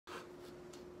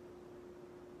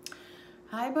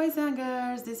Hi boys and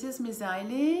girls, this is Miss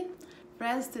Eileen.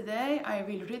 Friends, today I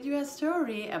will read you a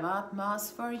story about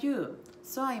mouse for you.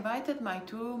 So I invited my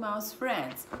two mouse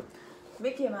friends,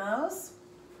 Mickey Mouse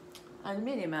and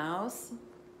Minnie Mouse.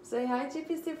 Say hi,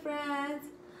 GPC friends.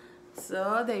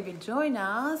 So they will join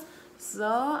us. So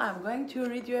I'm going to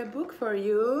read you a book for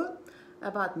you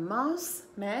about Mouse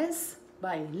Mess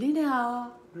by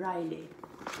Linnea Riley.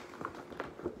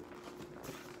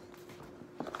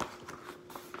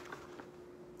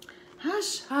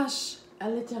 Hush, hush, a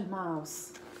little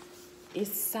mouse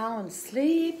is sound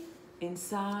asleep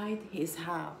inside his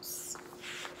house.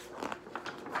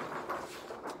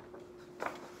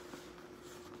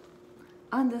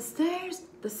 On the stairs,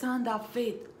 the sound of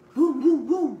feet. Boom, boom,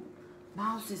 boom.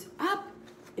 Mouse is up.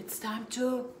 It's time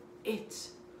to eat.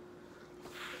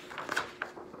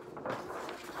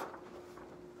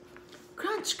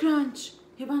 Crunch, crunch.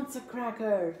 He wants a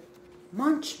cracker.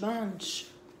 Munch, munch.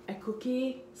 A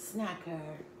cookie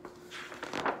snacker.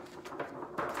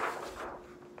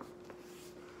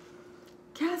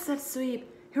 Castle sweep.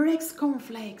 He rakes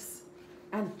cornflakes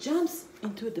and jumps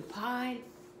into the pile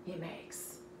he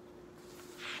makes.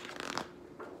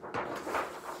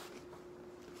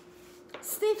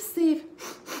 Sniff, sniff.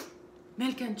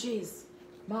 Milk and cheese.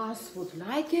 Mouse would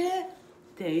like a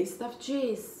taste of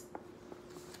cheese.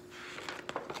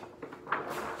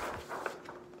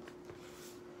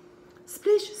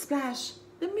 Splish, splash,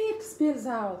 the milk spills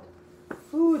out.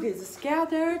 Food is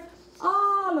scattered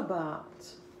all about.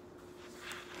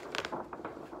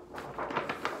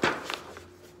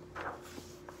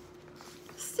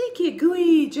 Sticky,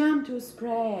 gooey jam to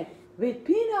spread with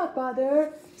peanut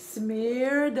butter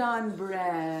smeared on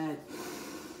bread.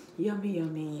 Yummy,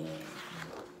 yummy.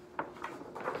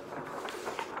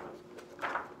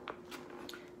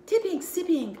 Tipping,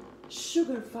 sipping,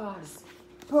 sugar fuzz.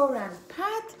 Pour and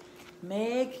pat,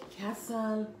 make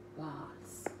castle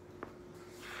buzz.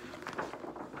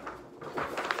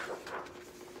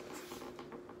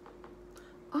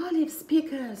 Olives,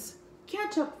 pickles,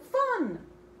 ketchup, fun.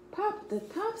 Pop the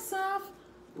tops off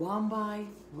one by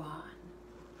one.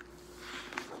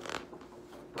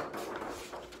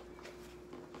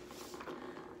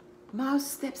 Mouse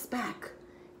steps back.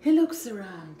 He looks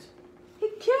around. He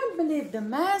can't believe the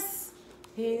mess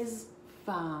he's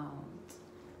found.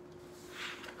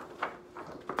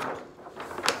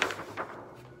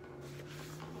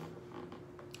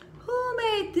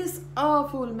 This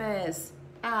awful mess,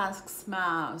 asks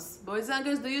Mouse. Boys and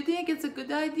girls, do you think it's a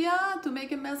good idea to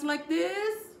make a mess like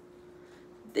this?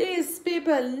 These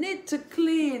people need to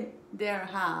clean their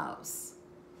house.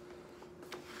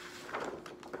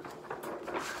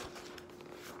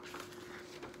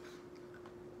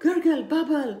 Gurgle,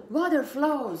 bubble, water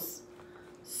flows.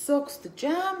 Soaks the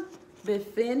jam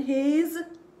between his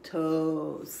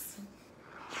toes.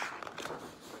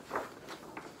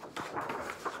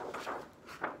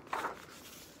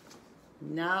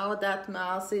 Now that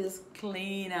Mouse is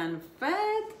clean and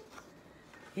fed,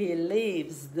 he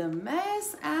leaves the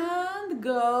mess and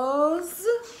goes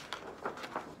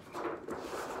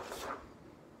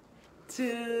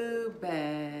to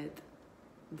bed.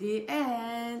 The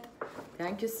end.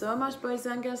 Thank you so much, boys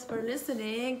and girls, for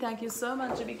listening. Thank you so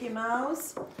much, Mickey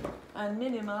Mouse and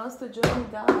Minnie Mouse, to join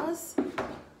us.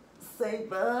 Say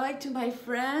bye to my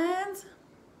friends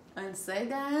and say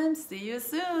them, see you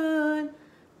soon.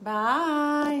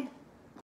 Bye.